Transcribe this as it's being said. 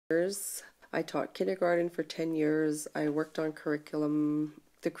I taught kindergarten for 10 years. I worked on curriculum,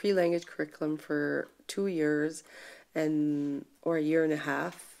 the Cree language curriculum for 2 years or a year and a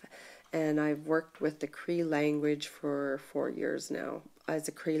half. And I've worked with the Cree language for 4 years now as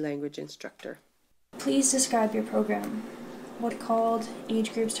a Cree language instructor. Please describe your program. What called,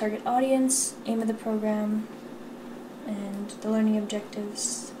 age groups, target audience, aim of the program, and the learning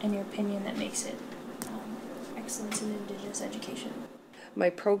objectives, and your opinion that makes it excellence in Indigenous education. My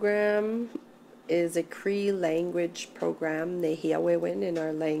program is a Cree language program. Nehiawewin in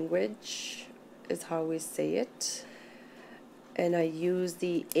our language is how we say it. And I use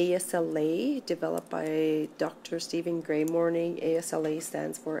the ASLA developed by Dr. Stephen Greymorning. ASLA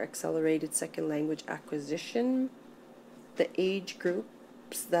stands for Accelerated Second Language Acquisition. The age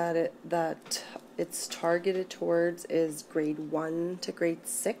groups that it's targeted towards is grade 1 to grade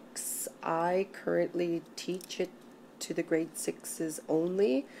 6. I currently teach it to the grade 6s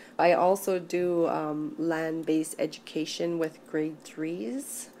only. I also do land-based education with grade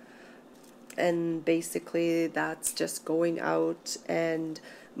 3s. And basically that's just going out, and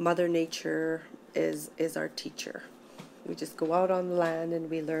Mother Nature is our teacher. We just go out on the land and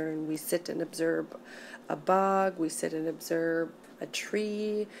we learn. We sit and observe a bug, we sit and observe a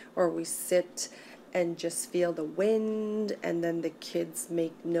tree, or we sit and just feel the wind, and then the kids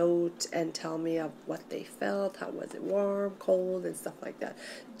make note and tell me of what they felt, how was it, warm, cold, and stuff like that.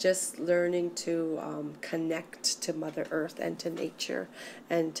 Just learning to connect to Mother Earth and to nature,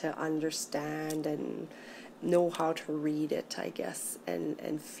 and to understand and know how to read it, I guess,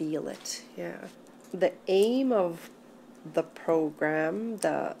 and feel it. Yeah. The aim of the program,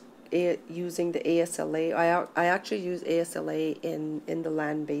 using the ASLA, I actually use ASLA in the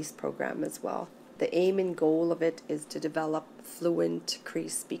land-based program as well. The aim and goal of it is to develop fluent Cree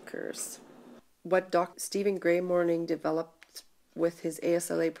speakers. What Dr. Stephen Greymorning developed with his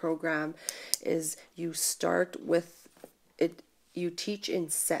ASLA program is you start with it, you teach in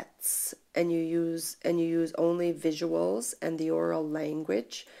sets, and you use only visuals and the oral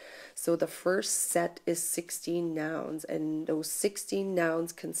language. So the first set is 16 nouns, and those 16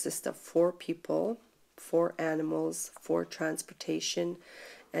 nouns consist of 4 people, 4 animals, 4 transportation,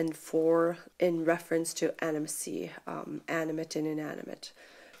 and 4 in reference to animacy, animate and inanimate.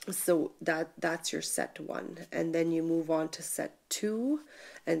 So that's your set 1, and then you move on to set 2,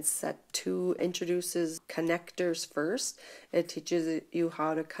 and set 2 introduces connectors first. It teaches you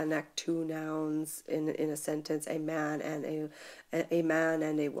how to connect 2 nouns in a sentence, a man and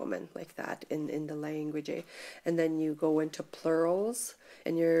a woman, like that in the language. And then you go into plurals,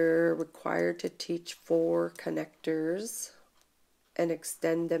 and you're required to teach 4 connectors and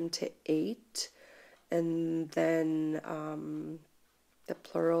extend them to 8, and then the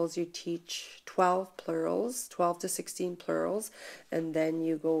plurals, you teach 12 plurals, 12 to 16 plurals, and then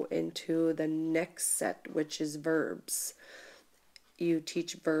you go into the next set, which is verbs. You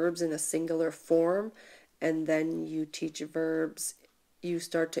teach verbs in a singular form, and then you teach verbs, you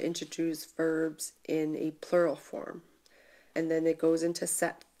start to introduce verbs in a plural form. And then it goes into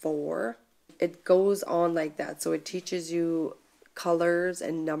set 4. It goes on like that, so it teaches you colors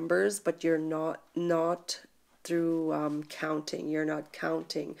and numbers, but you're not through counting. You're not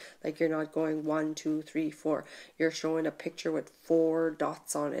counting, like you're not going 1, 2, 3, 4. You're showing a picture with 4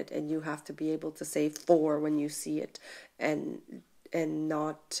 dots on it, and you have to be able to say 4 when you see it, and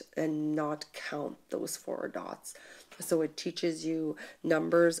not count those 4 dots. So it teaches you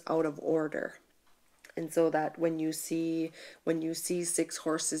numbers out of order. And so that when you see 6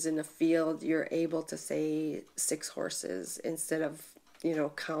 horses in a field, you're able to say 6 horses instead of,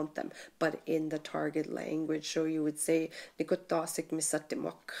 count them, but in the target language. So you would say,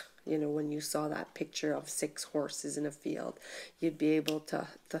 when you saw that picture of 6 horses in a field, you'd be able to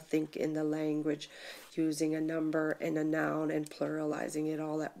think in the language using a number and a noun and pluralizing it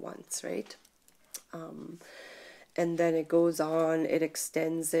all at once, right? And then it goes on, it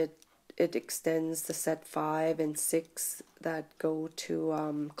extends to set 5 and 6 that go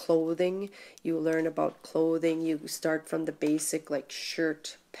to clothing. You learn about clothing. You start from the basic, like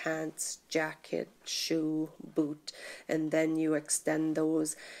shirt, pants, jacket, shoe, boot, and then you extend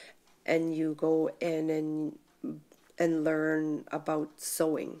those, and you go in and learn about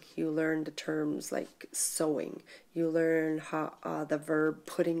sewing. You learn the terms like sewing. You learn how the verb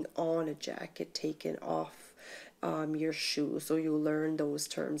putting on a jacket, taking off your shoe. So you learn those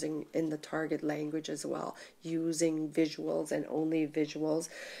terms in the target language as well, using visuals and only visuals.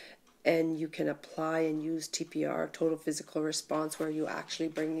 And you can apply and use TPR, total physical response, where you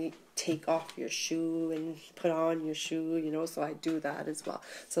actually take off your shoe and put on your shoe, so I do that as well.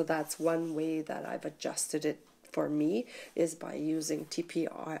 So that's one way that I've adjusted it for me is by using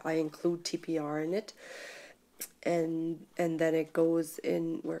TPR. I include TPR in it, and then it goes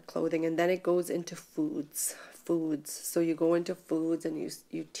in where clothing, and then it goes into foods. So you go into foods, and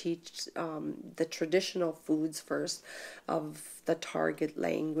you teach the traditional foods first of the target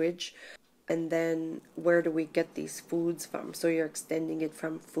language, and then where do we get these foods from. So you're extending it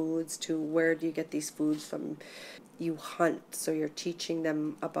from foods to where do you get these foods from. You hunt, so you're teaching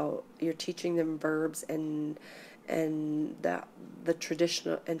them verbs and the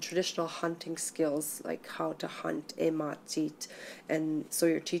traditional hunting skills, like how to hunt, ematit. And so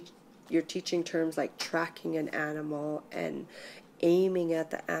you're teaching terms like tracking an animal and aiming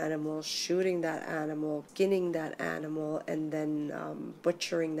at the animal, shooting that animal, skinning that animal, and then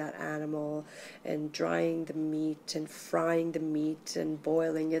butchering that animal, and drying the meat, and frying the meat, and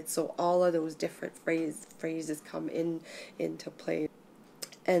boiling it. So all of those different phrases come into play.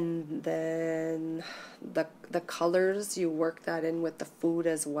 And then the colors, you work that in with the food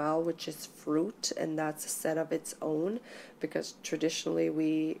as well, which is fruit, and that's a set of its own, because traditionally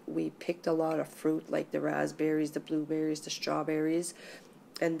we picked a lot of fruit, like the raspberries, the blueberries, the strawberries,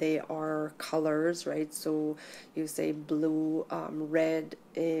 and they are colors, right? So you say blue, red,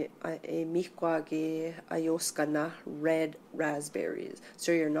 mikwage ayoskana, red raspberries.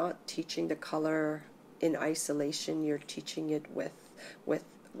 So you're not teaching the color in isolation, you're teaching it with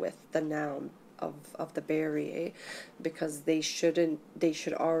the noun of the berry, because they should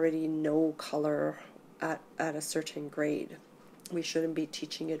already know color at a certain grade. We shouldn't be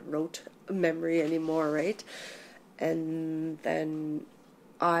teaching it rote memory anymore, right? And then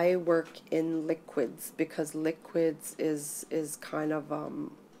I work in liquids, because liquids is kind of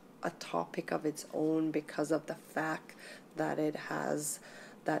a topic of its own, because of the fact that it has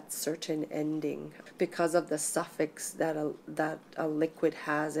that certain ending, because of the suffix that a liquid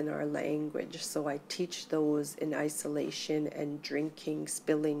has in our language. So I teach those in isolation, and drinking,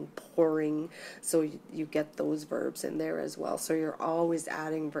 spilling, pouring. So you get those verbs in there as well. So you're always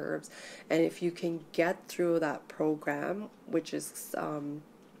adding verbs. And if you can get through that program, which is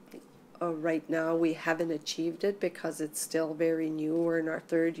right now we haven't achieved it because it's still very new. We're in our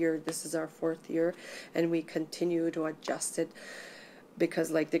third year. This is our fourth year, and we continue to adjust it,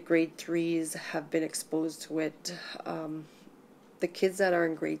 because like the grade 3s have been exposed to it. The kids that are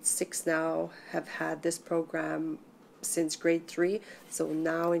in grade 6 now have had this program since grade 3. So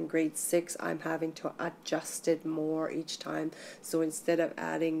now in grade 6 I'm having to adjust it more each time. So instead of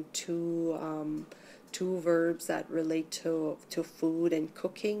adding two verbs that relate to food and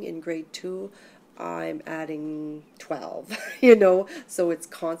cooking in grade 2, I'm adding 12, so it's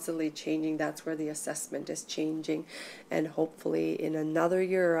constantly changing. That's where the assessment is changing. And hopefully in another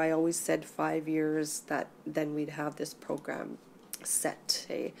year, I always said 5 years, that then we'd have this program set.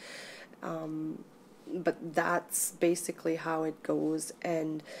 But that's basically how it goes.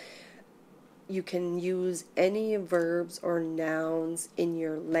 And you can use any verbs or nouns in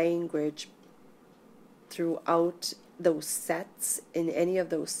your language throughout those sets, in any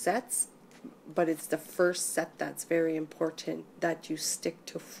of those sets, but it's the first set that's very important, that you stick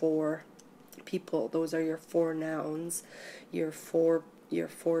to 4 people. Those are your 4 nouns, your 4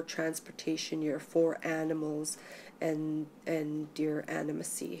 transportation, your 4 animals, and your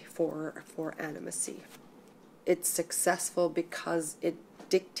animacy, for animacy. It's successful because it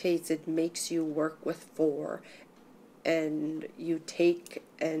makes you work with 4, and you take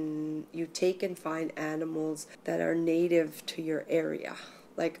and find animals that are native to your area.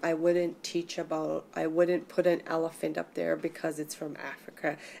 Like I wouldn't put an elephant up there because it's from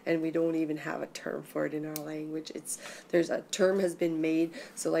Africa, and we don't even have a term for it in our language. There's a term has been made.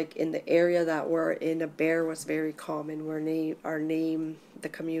 So like in the area that we're in, a bear was very common. Our name, the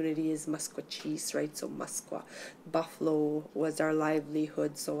community is Musqueam, right? So Musqua. Buffalo was our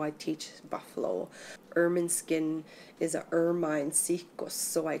livelihood, so I teach buffalo. Ermine skin is a ermine sikos,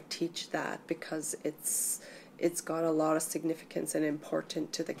 so I teach that because it's got a lot of significance and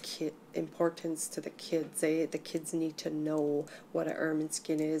importance to the kids. The kids need to know what an ermine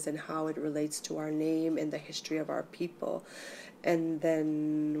skin is and how it relates to our name and the history of our people. And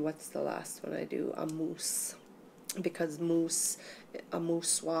then what's the last one I do? A moose, because a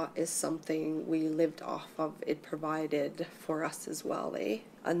mooswa is something we lived off of. It provided for us as well.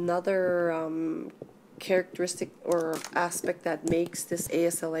 Another characteristic or aspect that makes this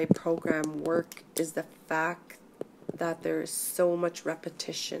ASLA program work is the fact that there is so much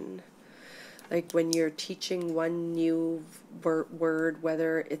repetition. Like when you're teaching one new word,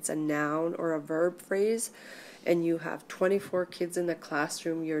 whether it's a noun or a verb phrase, and you have 24 kids in the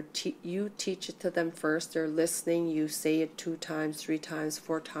classroom, you teach it to them first, they're listening, you say it 2 times, 3 times,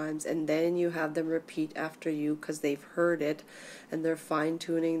 4 times, and then you have them repeat after you because they've heard it, and they're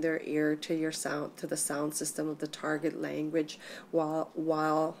fine-tuning their ear to your sound, to the sound system of the target language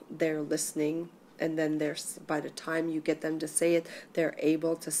while they're listening. And then by the time you get them to say it, they're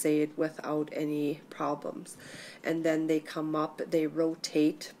able to say it without any problems. And then they come up, they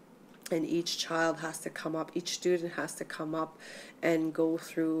rotate, and each child has to come up, each student has to come up and go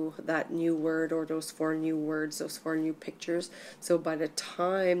through that new word or those 4 new words, those 4 new pictures. So by the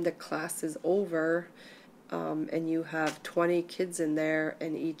time the class is over, and you have 20 kids in there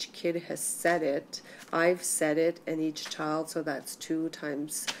and each kid has said it, I've said it, and each child, so that's 2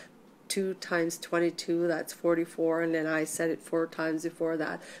 times 22, that's 44, and then I said it 4 times before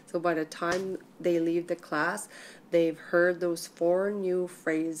that. So by the time they leave the class, they've heard those 4 new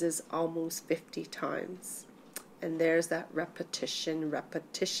phrases almost 50 times. And there's that repetition.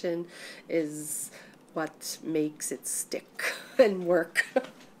 Repetition is what makes it stick and work.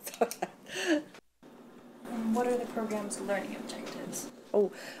 What are the program's learning objectives?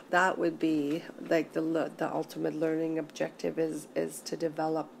 Oh, that would be like the ultimate learning objective is to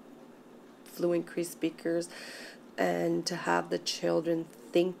develop fluent Cree speakers and to have the children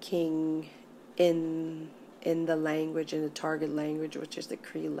thinking in the language, in the target language, which is the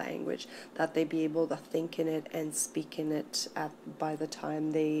Cree language, that they be able to think in it and speak in it by the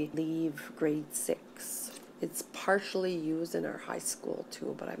time they leave grade 6. It's partially used in our high school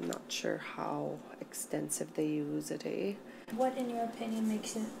too, but I'm not sure how extensive they use it, eh? What, in your opinion,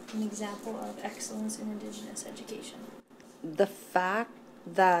 makes it an example of excellence in Indigenous education? The fact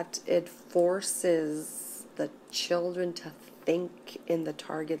that it forces the children to think in the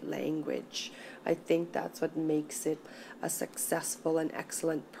target language. I think that's what makes it a successful and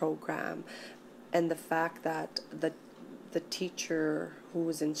excellent program. And the fact that the teacher who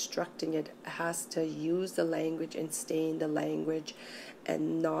is instructing it has to use the language and stay in the language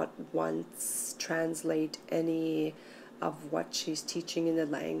and not once translate any of what she's teaching in the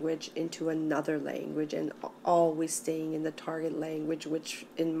language into another language, and always staying in the target language, which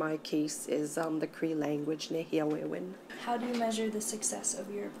in my case is the Cree language, Nehiawewin. How do you measure the success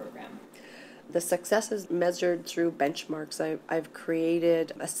of your program? The success is measured through benchmarks. I've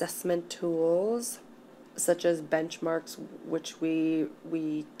created assessment tools such as benchmarks, which we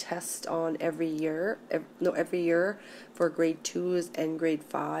test on every year for grade 2s and grade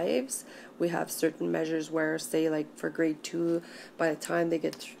 5s. We have certain measures where, say, like for grade 2, by the time they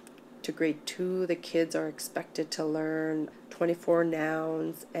get to grade 2, the kids are expected to learn 24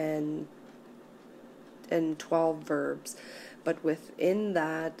 nouns and 12 verbs. But within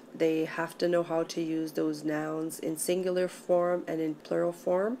that, they have to know how to use those nouns in singular form and in plural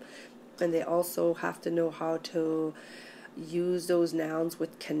form. And they also have to know how to use those nouns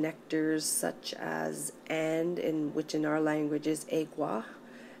with connectors such as and, which in our language is egwa.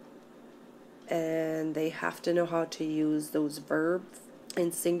 And they have to know how to use those verbs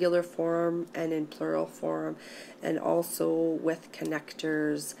in singular form and in plural form, and also with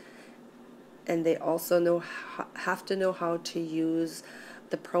connectors. And they also have to know how to use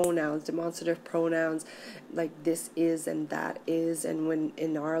the pronouns, demonstrative pronouns, like this is and that is. And when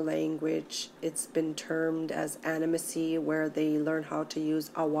in our language it's been termed as animacy, where they learn how to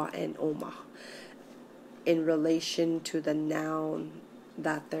use awa and oma in relation to the noun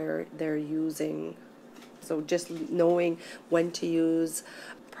that they're using. So just knowing when to use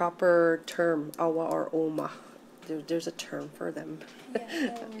proper term, awa or oma. There's a term for them.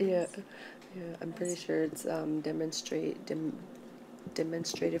 Yeah, I'm pretty sure it's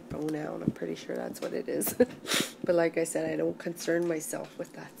demonstrative pronoun. I'm pretty sure that's what it is. But like I said, I don't concern myself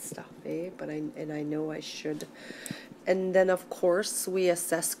with that stuff, but I know I should. And then of course we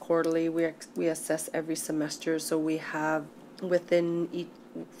assess quarterly. We assess every semester. So we have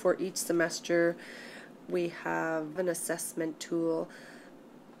for each semester we have an assessment tool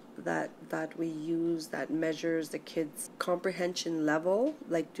that we use that measures the kids' comprehension level.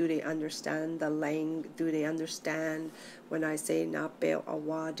 Like, do they understand the do they understand when I say napeo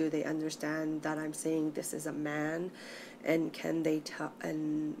awa, do they understand that I'm saying this is a man? And can they tell,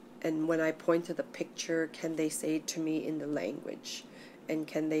 and when I point to the picture, can they say it to me in the language? And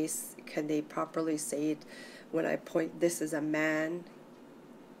can they properly say it when I point, this is a man?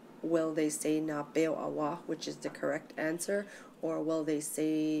 Will they say napeo awa, which is the correct answer, or will they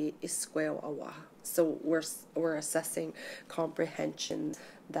say iskweo awa? So we're assessing comprehension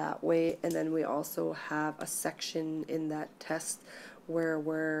that way. And then we also have a section in that test where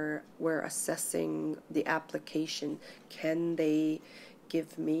we're assessing the application. Can they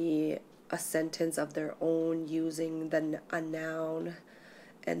give me a sentence of their own using a noun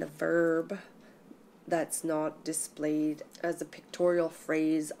and a verb that's not displayed as a pictorial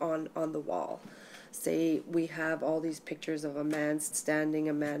phrase on the wall? Say we have all these pictures of a man standing,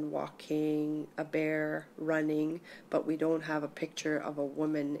 a man walking, a bear running, but we don't have a picture of a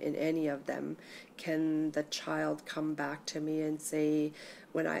woman in any of them. Can the child come back to me and say,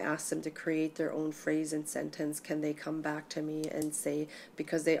 when I ask them to create their own phrase and sentence, can they come back to me and say,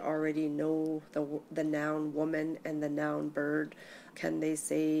 because they already know the noun woman and the noun bird, can they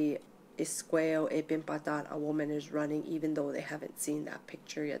say, Isqueo e pimpatat, a woman is running, even though they haven't seen that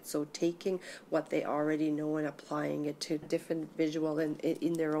picture yet? So taking what they already know and applying it to different visual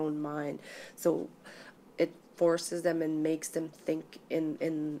in their own mind. So it forces them and makes them think in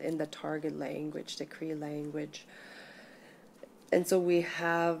the target language, the Cree language. And so we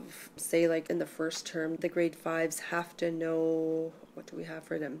have, say like in the first term, the grade 5s have to know, what do we have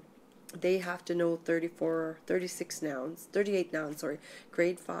for them? They have to know 38 nouns,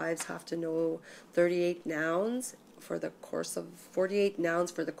 Grade 5s have to know 38 nouns for the course of 48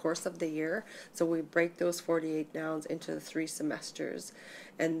 nouns for the course of the year. So we break those 48 nouns into the 3 semesters,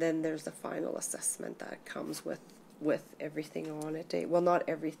 and then there's the final assessment that comes with everything on it. Well, not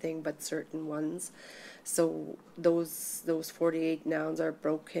everything, but certain ones. So those 48 nouns are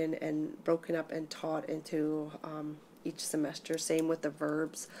broken up and taught into each semester. Same with the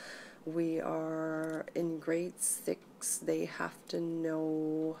verbs. We are in grade 6, they have to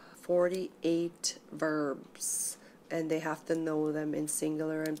know 48 verbs, and they have to know them in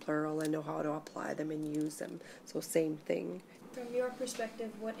singular and plural and know how to apply them and use them. So same thing. From your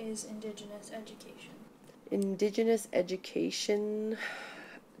perspective, what is Indigenous education? Indigenous education,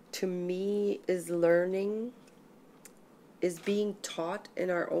 to me, is learning, is being taught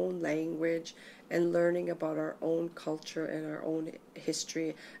in our own language and learning about our own culture and our own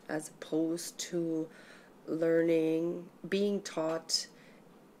history, as opposed to being taught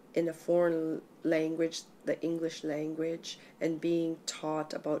in a foreign language, the English language, and being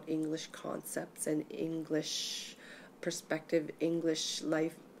taught about English concepts and English perspective, English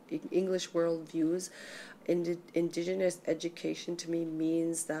life, English worldviews. Indigenous education to me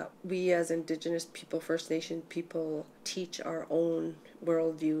means that we as Indigenous people, First Nation people, teach our own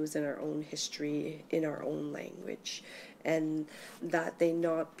worldviews and our own history in our own language, and that they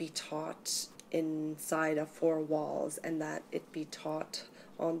not be taught inside of 4 walls, and that it be taught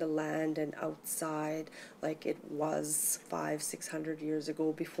on the land and outside like it was 500-600 years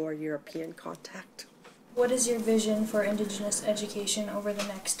ago before European contact. What is your vision for Indigenous education over the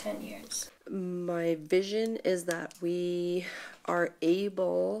next 10 years? My vision is that we are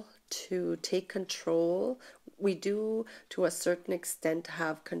able to take control. We do, to a certain extent,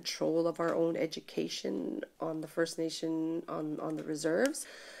 have control of our own education on the First Nation, on the reserves.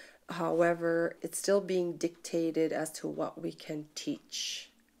 However, it's still being dictated as to what we can teach.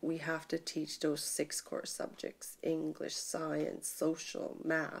 We have to teach those 6 core subjects: English, science, social,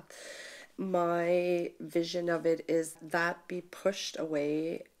 math. My vision of it is that be pushed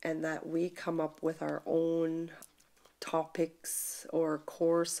away and that we come up with our own topics or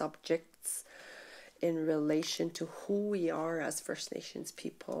core subjects in relation to who we are as First Nations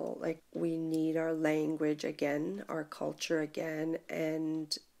people. Like, we need our language again, our culture again,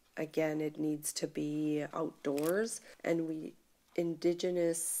 and again, it needs to be outdoors. And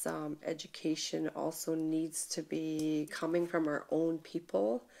Indigenous education also needs to be coming from our own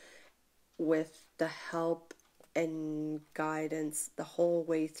people, with the help and guidance the whole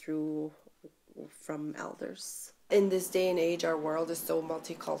way through from elders. In this day and age, our world is so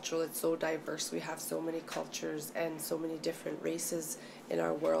multicultural, it's so diverse, we have so many cultures and so many different races in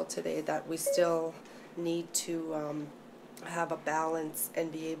our world today, that we still need to have a balance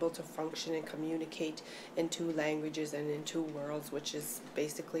and be able to function and communicate in 2 languages and in 2 worlds, which is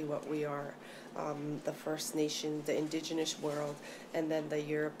basically what we are. The First Nation, the Indigenous world, and then the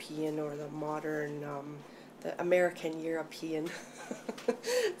European or the modern, the American European.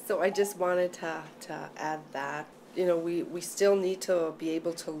 So I just wanted to add that. You know, we still need to be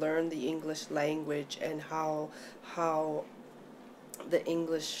able to learn the English language and how the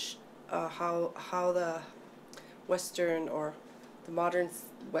English, how the Western or the modern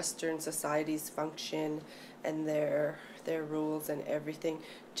Western societies function and their rules and everything,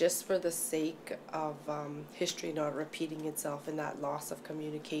 just for the sake of history not repeating itself and that loss of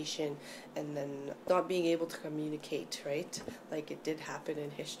communication and then not being able to communicate, right? Like it did happen in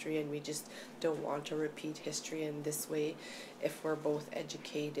history, and we just don't want to repeat history in this way. If we're both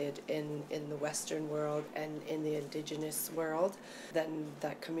educated in the Western world and in the Indigenous world, then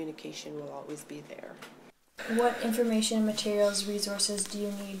that communication will always be there. What information, materials, resources do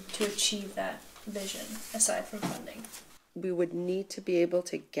you need to achieve that vision, aside from funding? We would need to be able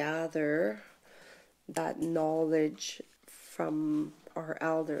to gather that knowledge from our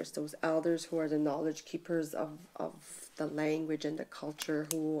elders, those elders who are the knowledge keepers of the language and the culture,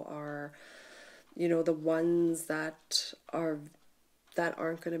 who are, you know, the ones that aren't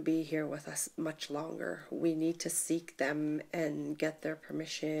going to be here with us much longer. We need to seek them and get their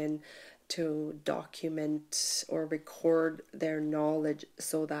permission to document or record their knowledge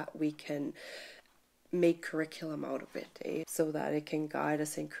so that we can make curriculum out of it, so that it can guide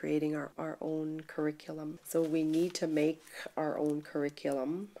us in creating our own curriculum. So we need to make our own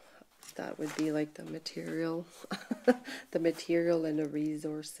curriculum. That would be like the material, the material and the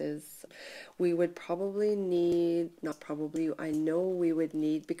resources. We would probably need, not probably, I know we would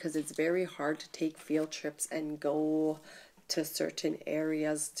need, because it's very hard to take field trips and go to certain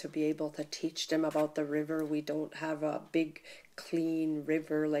areas to be able to teach them about the river. We don't have a big clean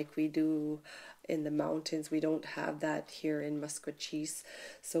river like we do in the mountains. We don't have that here in Musqueam.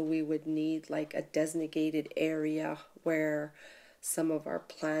 So we would need like a designated area where some of our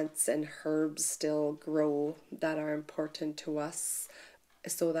plants and herbs still grow that are important to us,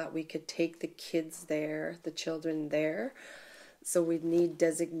 so that we could take the kids there, the children there. So we'd need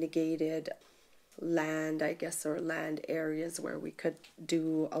designated land, I guess, or land areas where we could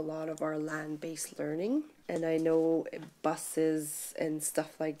do a lot of our land-based learning. And I know buses and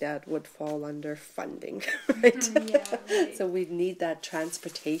stuff like that would fall under funding, right? Yeah, right. So we'd need that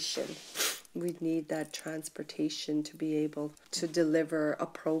transportation. We'd need that transportation to be able to deliver a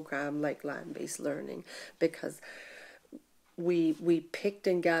program like land-based learning, because we picked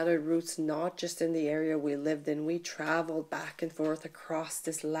and gathered roots not just in the area we lived in. We traveled back and forth across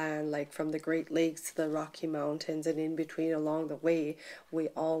this land, like from the Great Lakes to the Rocky Mountains, and in between along the way we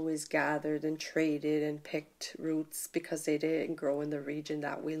always gathered and traded and picked roots because they didn't grow in the region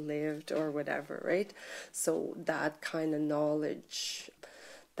that we lived or whatever, right? So that kind of knowledge,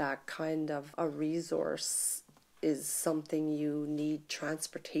 that kind of a resource, is something you need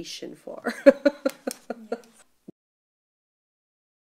transportation for.